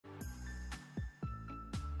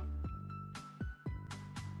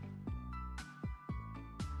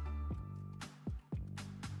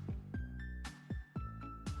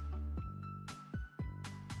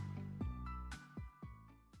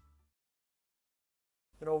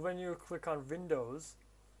you know, when you click on Windows,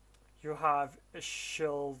 you have a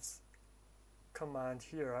shelves command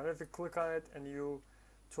here, and if you click on it, a new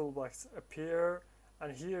toolbox appear,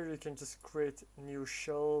 and here you can just create new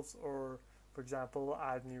shelves, or for example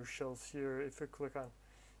add new shelves here. If you click on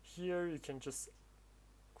here, you can just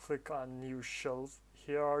click on new shelves.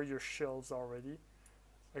 Here are your shelves already.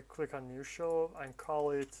 I click on new shelf and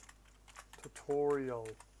call it tutorial.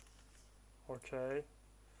 Okay,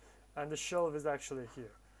 and the shelf is actually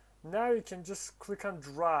here. Now you can just click and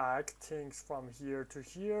drag things from here to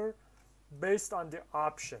here based on the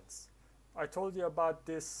options. I told you about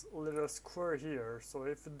this little square here, so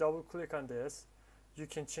if you double click on this, you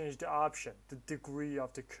can change the option, the degree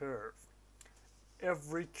of the curve.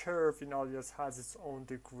 Every curve in Alias has its own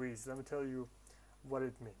degrees. Let me tell you what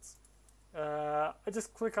it means. I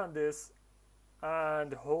just click on this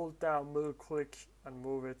and hold down middle click and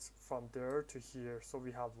move it from there to here. So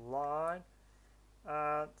we have line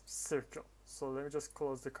and circle. So let me just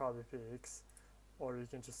close the copy fix, or you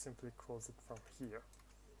can just simply close it from here.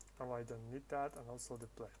 Oh, I don't need that, and also the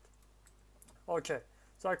blend. Okay,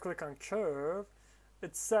 so I click on curve.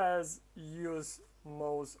 It says use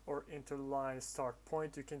mouse or interline start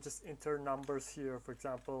point. You can just enter numbers here, for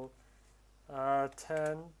example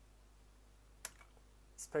 10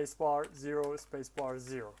 spacebar 0 spacebar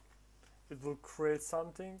 0. It will create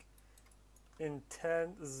something in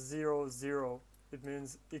 10 0 0. It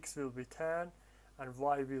means x will be 10 and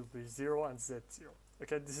y will be 0 and z 0.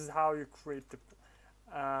 Okay, this is how you create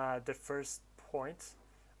the first point.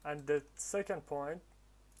 And the second point,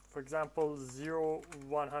 for example 0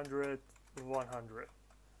 100 100.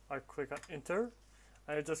 I click on enter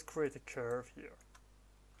and I just create a curve here.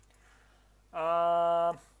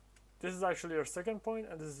 This is actually your second point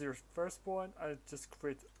and this is your first point. I just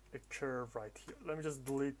create a curve right here. Let me just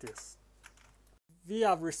delete this. We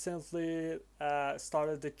have recently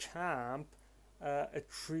started the camp, a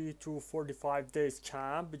 3 to 45 days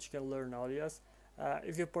camp which you can learn Alias.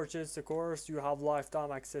 If you purchase the course, you have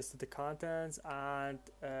lifetime access to the contents, and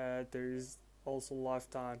there is also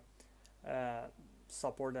lifetime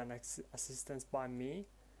support and assistance by me,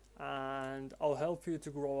 and I'll help you to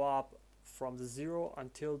grow up from the zero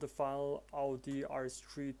until the final Audi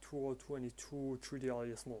RS3 2022 3D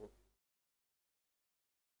Alias model.